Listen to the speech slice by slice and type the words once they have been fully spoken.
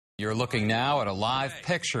You're looking now at a live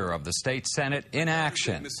picture of the state Senate in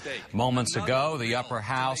action. Moments ago, the upper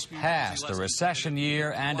house passed the recession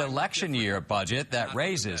year and election year budget that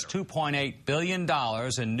raises $2.8 billion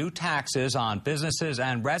in new taxes on businesses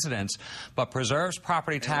and residents, but preserves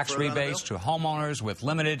property tax rebates to homeowners with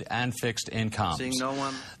limited and fixed incomes.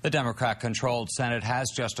 The Democrat-controlled Senate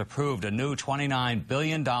has just approved a new $29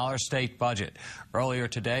 billion state budget. Earlier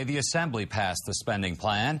today, the Assembly passed the spending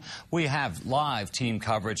plan. We have live team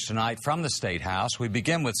coverage tonight from the State House. We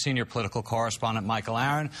begin with senior political correspondent Michael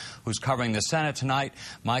Aaron, who's covering the Senate tonight.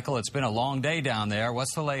 Michael, it's been a long day down there.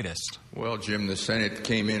 What's the latest? Well, Jim, the Senate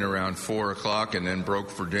came in around 4 o'clock and then broke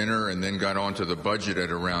for dinner and then got on to the budget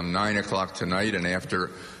at around 9 o'clock tonight. And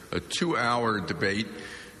after a 2-hour debate,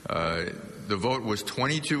 the vote was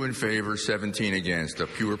 22 in favor, 17 against, a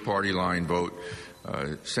pure party line vote.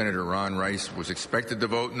 Senator Ron Rice was expected to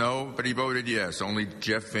vote no, but he voted yes. Only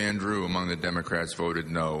Jeff Van Drew among the Democrats voted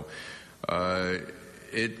no.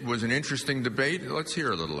 It was an interesting debate. Let's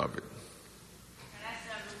hear a little of it.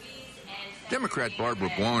 Democrat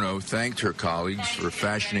Barbara Buono thanked her colleagues for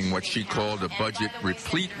fashioning what she called a budget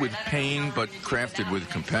replete with pain but crafted with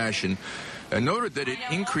compassion, and noted that it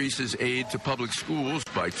increases aid to public schools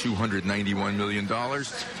by $291 million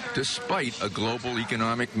despite a global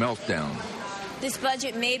economic meltdown. This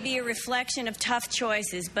budget may be a reflection of tough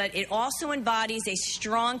choices, but it also embodies a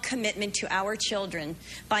strong commitment to our children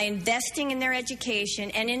by investing in their education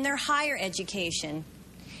and in their higher education,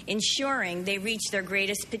 ensuring they reach their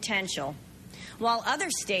greatest potential. While other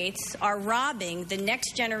states are robbing the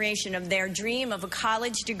next generation of their dream of a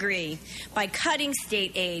college degree by cutting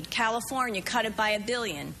state aid, California cut it by $1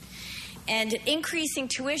 billion, and increasing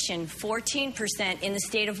tuition 14% in the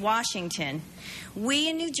state of Washington, we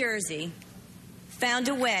in New Jersey found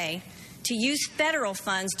a way to use federal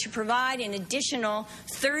funds to provide an additional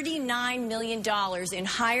 $39 million in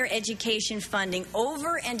higher education funding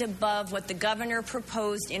over and above what the governor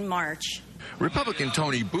proposed in March. Republican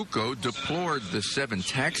Tony Bucco deplored the 7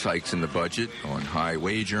 tax hikes in the budget on high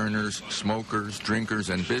wage earners, smokers,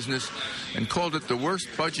 drinkers, and business, and called it the worst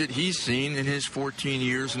budget he's seen in his 14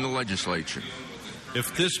 years in the legislature.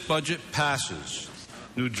 If this budget passes,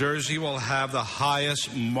 New Jersey will have the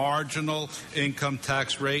highest marginal income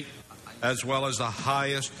tax rate as well as the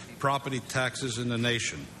highest property taxes in the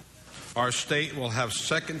nation. Our state will have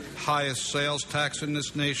second highest sales tax in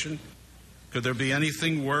this nation. Could there be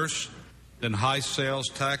anything worse than high sales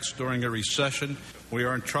tax during a recession? We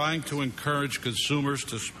are trying to encourage consumers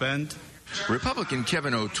to spend. Republican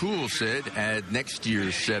Kevin O'Toole said add next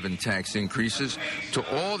year's 7 tax increases to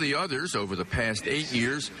all the others over the past 8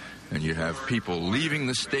 years, and you have people leaving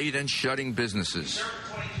the state and shutting businesses.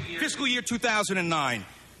 Fiscal year 2009,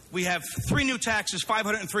 we have 3 new taxes,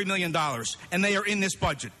 $503 million, and they are in this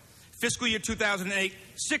budget. Fiscal year 2008,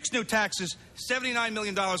 6 new taxes, $79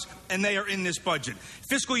 million, and they are in this budget.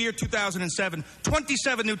 Fiscal year 2007,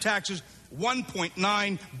 27 new taxes,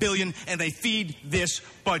 $1.9 billion, and they feed this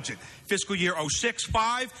budget. Fiscal year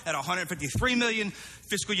 06-05 at $153 million.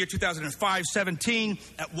 Fiscal year 2005-17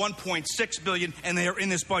 at $1.6 billion, and they are in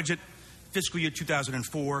this budget. Fiscal year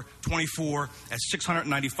 2004-24 at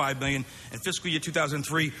 $695 million, and fiscal year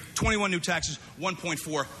 2003, 21 new taxes,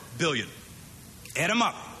 $1.4 billion. Add them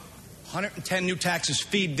up. 110 new taxes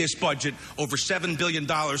feed this budget, over $7 billion.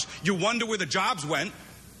 You wonder where the jobs went.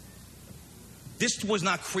 This was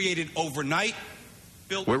not created overnight.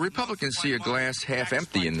 Where Republicans see a glass half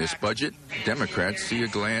empty in this budget, Democrats see a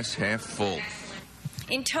glass half full.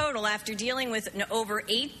 In total, after dealing with an over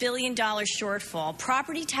 $8 billion shortfall,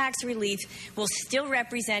 property tax relief will still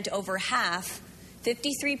represent over half,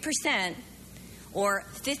 53%, or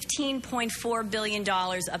 $15.4 billion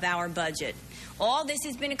of our budget. All this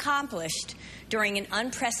has been accomplished during an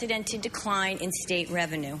unprecedented decline in state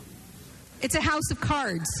revenue. It's a house of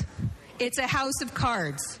cards. It's a house of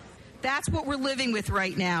cards. That's what we're living with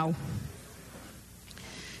right now.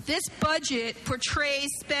 This budget portrays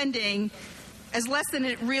spending as less than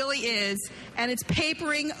it really is, and it's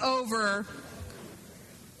papering over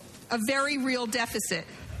a very real deficit.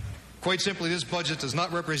 Quite simply, this budget does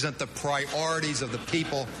not represent the priorities of the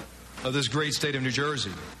people of this great state of New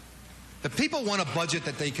Jersey. The people want a budget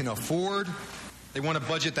that they can afford. They want a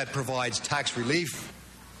budget that provides tax relief.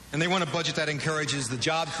 And they want a budget that encourages the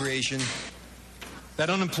job creation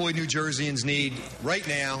that unemployed New Jerseyans need right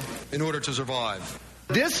now in order to survive.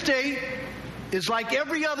 This state is like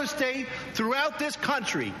every other state throughout this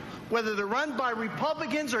country. Whether they're run by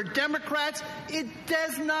Republicans or Democrats, it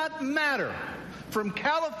does not matter. From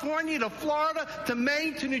California to Florida to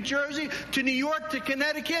Maine to New Jersey to New York to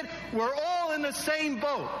Connecticut, we're all in the same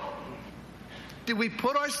boat. Did we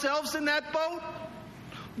put ourselves in that boat?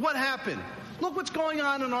 What happened? Look what's going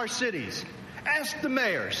on in our cities. Ask the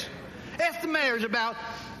mayors. Ask the mayors about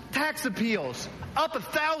tax appeals, up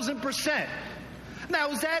 1,000%. Now,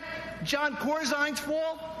 is that John Corzine's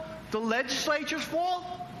fault? The legislature's fault?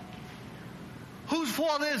 Whose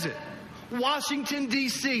fault is it? Washington,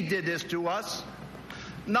 D.C. did this to us,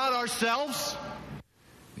 not ourselves.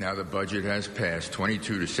 Now the budget has passed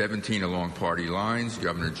 22-17 along party lines.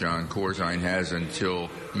 Governor John Corzine has until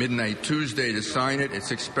midnight Tuesday to sign it.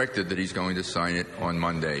 It's expected that he's going to sign it on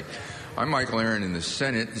Monday. I'm Michael Aaron in the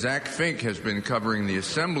Senate. Zach Fink has been covering the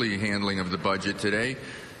Assembly handling of the budget today.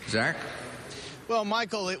 Zach? Well,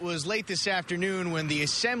 Michael, it was late this afternoon when the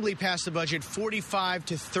Assembly passed the budget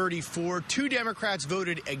 45-34. 2 Democrats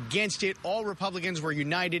voted against it. All Republicans were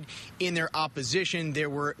united in their opposition. There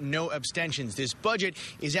were no abstentions. This budget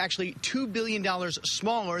is actually $2 billion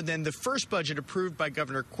smaller than the first budget approved by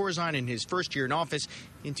Governor Corzine in his first year in office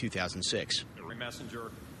in 2006.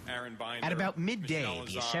 At about midday,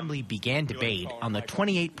 the Assembly began debate on the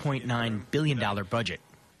 $28.9 billion budget.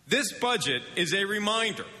 This budget is a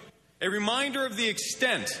reminder of the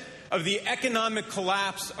extent of the economic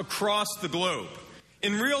collapse across the globe.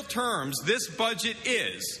 In real terms, this budget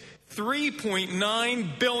is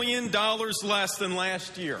 $3.9 billion less than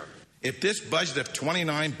last year. If this budget of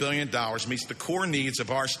 $29 billion meets the core needs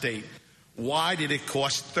of our state, why did it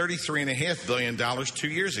cost $33.5 billion 2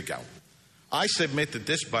 years ago? I submit that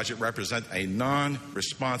this budget represents a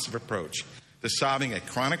non-responsive approach to solving a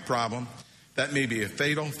chronic problem that may be a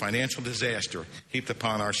fatal financial disaster heaped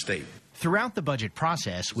upon our state. Throughout the budget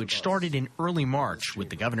process, which started in early March with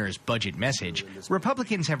the governor's budget message,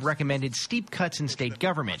 Republicans have recommended steep cuts in state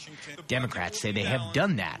government. Democrats say they have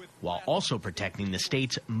done that while also protecting the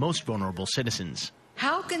state's most vulnerable citizens.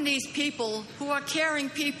 How can these people who are caring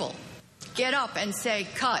people get up and say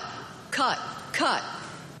cut, cut, cut,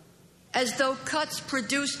 as though cuts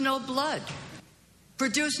produce no blood,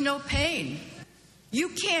 produce no pain? You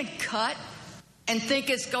can't cut and think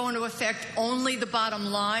it's going to affect only the bottom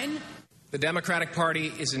line. The Democratic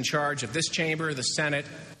Party is in charge of this chamber, the Senate,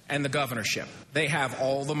 and the governorship. They have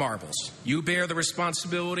all the marbles. You bear the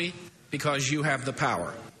responsibility because you have the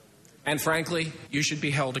power. And frankly, you should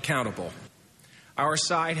be held accountable. Our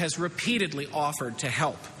side has repeatedly offered to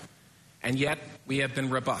help, and yet we have been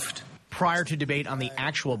rebuffed. Prior to debate on the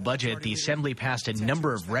actual budget, the Assembly passed a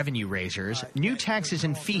number of revenue raisers, new taxes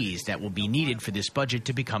and fees that will be needed for this budget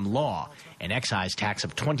to become law. An excise tax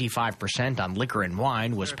of 25% on liquor and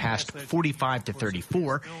wine was passed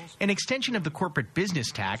 45-34, an extension of the corporate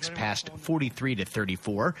business tax passed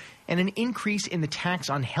 43-34, and an increase in the tax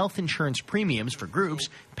on health insurance premiums for groups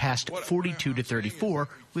passed 42-34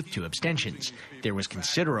 with 2 abstentions. There was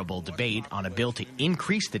considerable debate on a bill to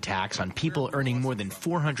increase the tax on people earning more than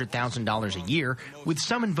 $400,000 a year, with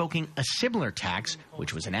some invoking a similar tax,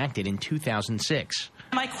 which was enacted in 2006.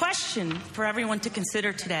 My question for everyone to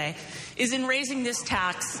consider today is, in raising this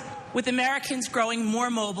tax, with Americans growing more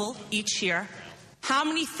mobile each year, how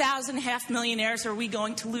many thousand half-millionaires are we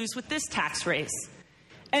going to lose with this tax raise?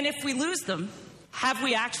 And if we lose them, have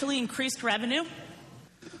we actually increased revenue?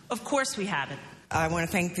 Of course we haven't. I want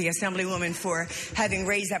to thank the Assemblywoman for having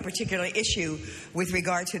raised that particular issue with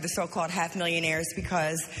regard to the so-called half-millionaires,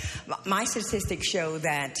 because my statistics show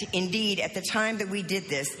that, indeed, at the time that we did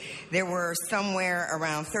this, there were somewhere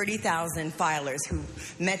around 30,000 filers who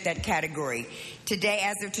met that category. Today,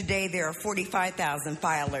 as of today, there are 45,000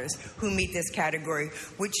 filers who meet this category,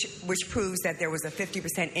 which proves that there was a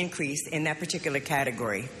 50% increase in that particular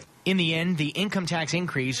category. In the end, the income tax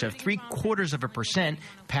increase of 0.75%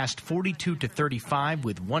 passed 42-35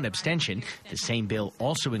 with 1 abstention. The same bill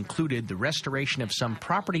also included the restoration of some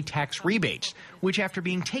property tax rebates, which, after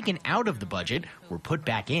being taken out of the budget, were put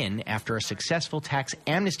back in after a successful tax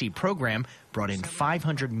amnesty program brought in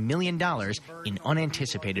 $500 million in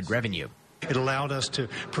unanticipated revenue. It allowed us to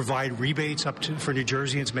provide rebates for New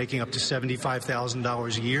Jerseyans making up to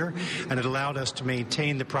 $75,000 a year, and it allowed us to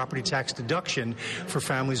maintain the property tax deduction for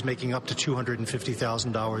families making up to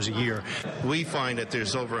 $250,000 a year. We find that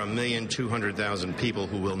there's over 1,200,000 people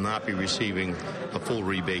who will not be receiving a full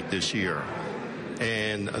rebate this year.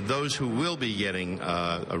 And those who will be getting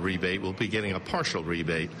a rebate will be getting a partial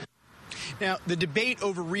rebate. Now, the debate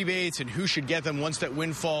over rebates and who should get them once that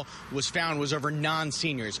windfall was found was over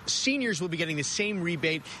non-seniors. Seniors will be getting the same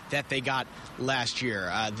rebate that they got last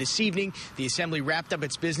year. This evening, the Assembly wrapped up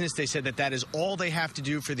its business. They said that that is all they have to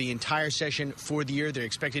do for the entire session for the year. They're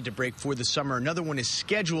expected to break for the summer. Another one is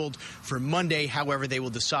scheduled for Monday. However, they will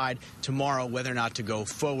decide tomorrow whether or not to go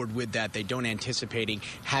forward with that. They don't anticipating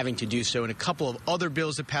having to do so. And a couple of other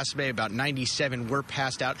bills that passed today, about 97, were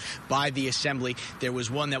passed out by the Assembly. There was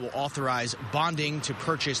one that will authorize authorize bonding to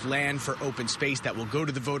purchase land for open space that will go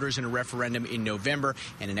to the voters in a referendum in November,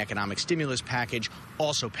 and an economic stimulus package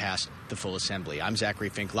also passed the full assembly. I'm Zachary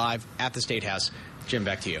Fink, live at the State House. Jim,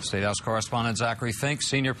 back to you. State House correspondent Zachary Fink,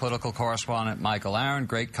 senior political correspondent Michael Aaron.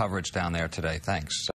 Great coverage down there today. Thanks.